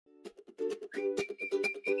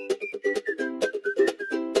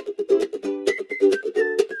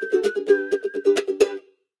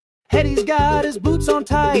Hetty's got his boots on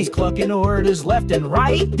tight. He's clucking orders left and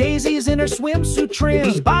right. Daisy's in her swimsuit trim.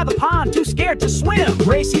 He's by the pond, too scared to swim.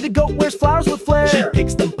 Gracie the goat wears flowers with flair. She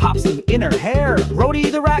picks them, pops them in her hair. Rhodey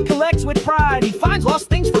the rat collects with pride. He finds lost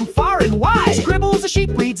things from far and wide. Scribbles the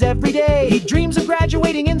sheep reads every day. He dreams of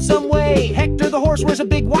graduating in some way. Hector the horse wears a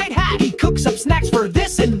big white hat. He cooks up snacks for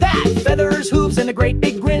this and that. Feathers, hooves, and a great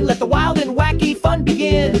big grin. Let the wild and wacky fun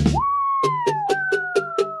begin.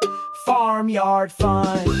 Farmyard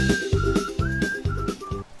Fun.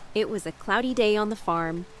 It was a cloudy day on the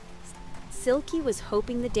farm. Silky was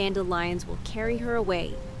hoping the dandelions will carry her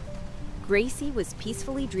away. Gracie was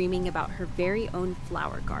peacefully dreaming about her very own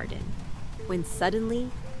flower garden, when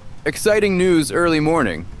suddenly... Exciting news early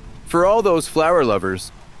morning. For all those flower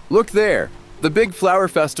lovers, look there, the big flower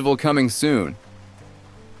festival coming soon.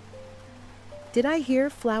 Did I hear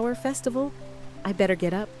flower festival? I better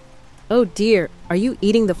get up. Oh dear, are you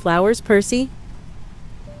eating the flowers, Percy?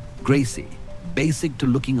 Gracie, basic to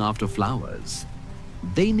looking after flowers.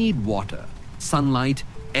 They need water, sunlight,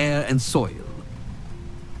 air, and soil.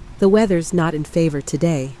 The weather's not in favor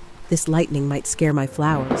today. This lightning might scare my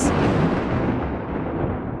flowers.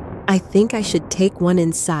 I think I should take one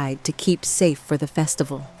inside to keep safe for the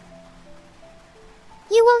festival.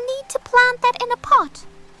 You will need to plant that in a pot,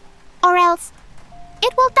 or else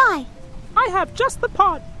it will die. I have just the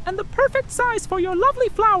pot and the perfect size for your lovely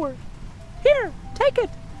flower. Here, take it.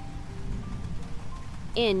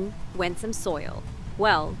 In went some soil.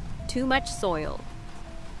 Well, too much soil.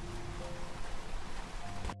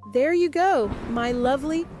 There you go, my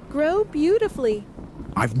lovely, grow beautifully.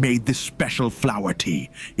 I've made this special flower tea.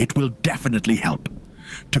 It will definitely help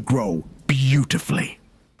to grow beautifully.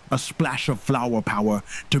 A splash of flower power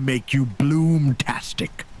to make you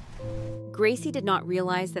bloom-tastic. Gracie did not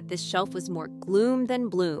realize that this shelf was more gloom than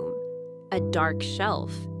bloom. A dark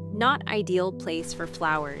shelf, not ideal place for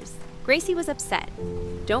flowers. Gracie was upset.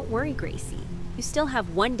 Don't worry, Gracie. You still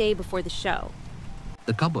have one day before the show.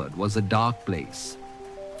 The cupboard was a dark place.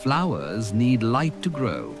 Flowers need light to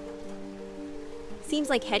grow. Seems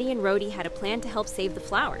like Hetty and Rhodey had a plan to help save the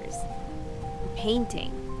flowers.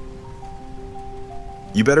 Painting.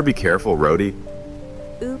 You better be careful, Rhodey.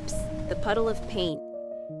 Oops, the puddle of paint.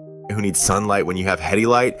 Who needs sunlight when you have Hetty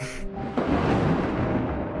light?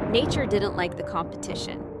 Nature didn't like the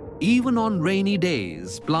competition. Even on rainy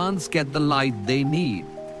days, plants get the light they need.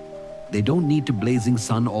 They don't need to blazing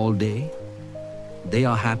sun all day. They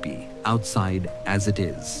are happy outside as it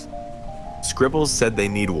is. Scribbles said they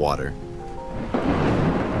need water.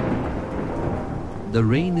 The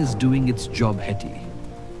rain is doing its job, Hetty.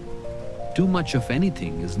 Too much of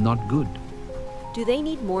anything is not good. Do they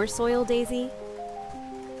need more soil, Daisy?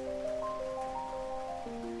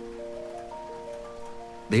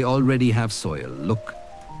 They already have soil, look.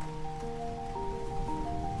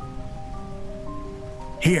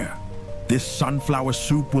 Here, this sunflower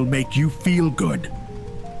soup will make you feel good.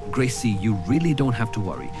 Gracie, you really don't have to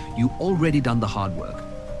worry. You already done the hard work.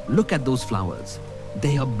 Look at those flowers.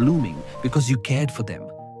 They are blooming because you cared for them.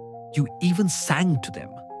 You even sang to them.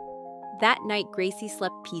 That night, Gracie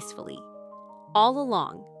slept peacefully. All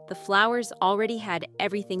along, the flowers already had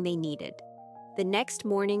everything they needed. The next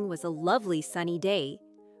morning was a lovely sunny day.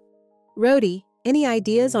 Rhodey, any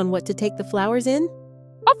ideas on what to take the flowers in?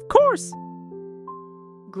 Of course!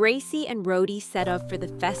 Gracie and Rhodey set up for the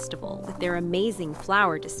festival with their amazing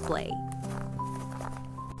flower display.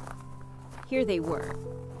 Here they were.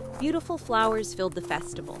 Beautiful flowers filled the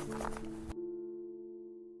festival.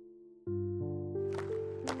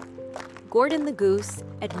 Gordon the goose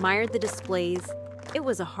admired the displays. It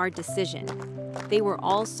was a hard decision. They were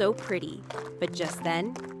all so pretty, but just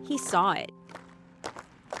then, he saw it.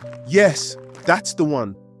 Yes, that's the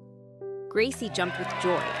one. Gracie jumped with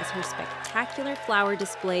joy as her spectacular flower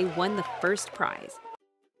display won the first prize.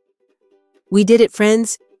 We did it,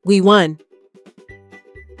 friends. We won.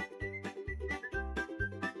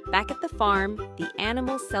 Back at the farm, the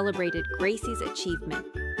animals celebrated Gracie's achievement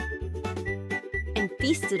and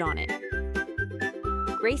feasted on it.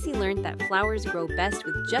 Gracie learned that flowers grow best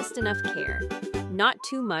with just enough care, not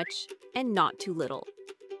too much and not too little.